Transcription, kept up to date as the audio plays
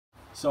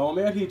So I'm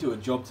out here to a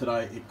job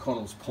today at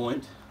Connell's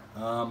Point.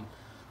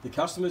 The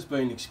customer's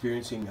been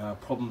experiencing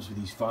problems with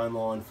his phone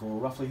line for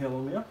roughly how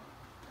long now?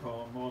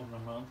 Oh, more than a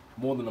month.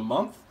 More than a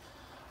month.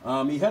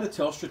 He had a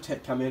Telstra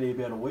tech come out here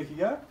about a week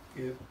ago.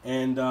 Yeah.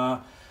 And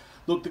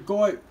look, the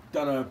guy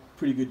done a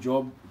pretty good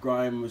job.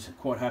 Graham was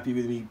quite happy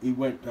with him. He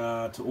went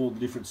to all the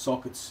different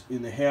sockets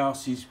in the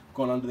house. He's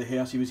gone under the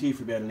house. He was here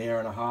for about an hour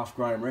and a half,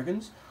 Graham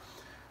reckons.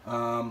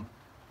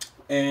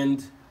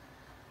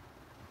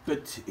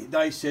 But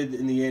they said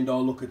in the end, oh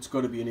look, it's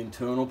got to be an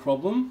internal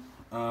problem,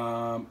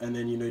 and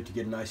then you need to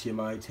get an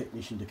ACMA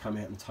technician to come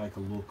out and take a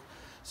look.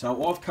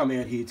 So I've come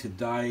out here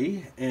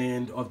today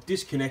and I've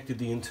disconnected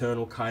the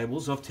internal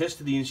cables. I've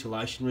tested the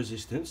insulation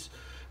resistance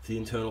for the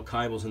internal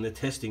cables and they're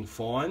testing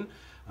fine.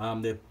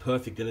 They're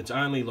perfect, and it's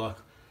only like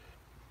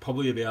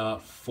probably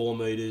about 4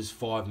 meters,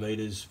 5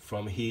 meters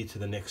from here to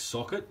the next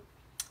socket.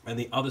 And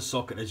the other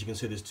socket, as you can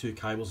see, there's 2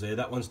 cables there.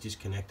 That one's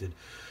disconnected.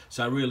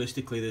 So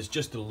realistically, there's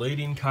just a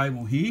lead-in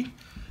cable here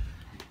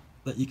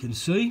that you can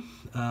see,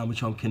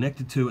 which I'm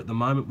connected to at the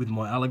moment with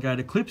my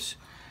alligator clips,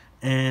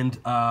 and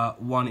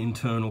one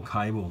internal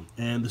cable.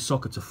 And the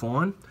sockets are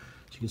fine.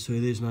 As you can see,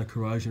 there's no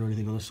corrosion or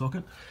anything on the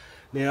socket.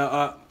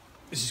 Now,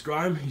 this is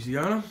Graham. He's the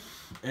owner.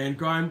 And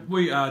Graham,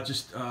 we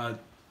just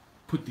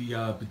put the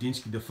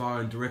Badinsky, the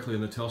phone, directly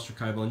on the Telstra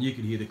cable, and you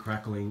could hear the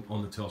crackling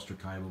on the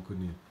Telstra cable,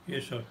 couldn't you?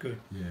 Yes, I could.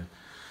 Yeah.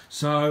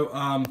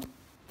 So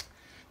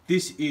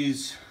this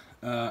is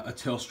a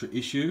Telstra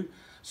issue.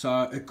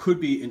 So it could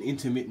be an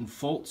intermittent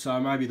fault. So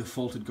maybe the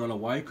fault had gone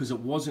away because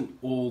it wasn't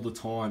all the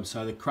time.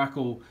 So the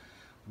crackle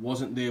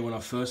wasn't there when I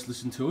first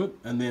listened to it,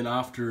 and then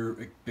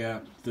after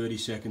about 30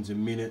 seconds, a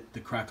minute, the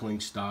crackling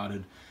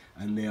started,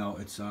 and now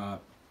it's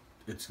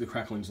the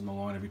crackling's on the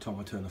line every time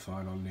I turn the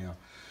phone on now.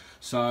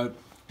 So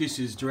this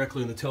is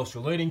directly in the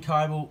Telstra leading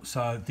cable.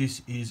 So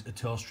this is a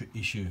Telstra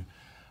issue.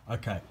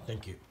 Okay,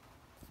 thank you.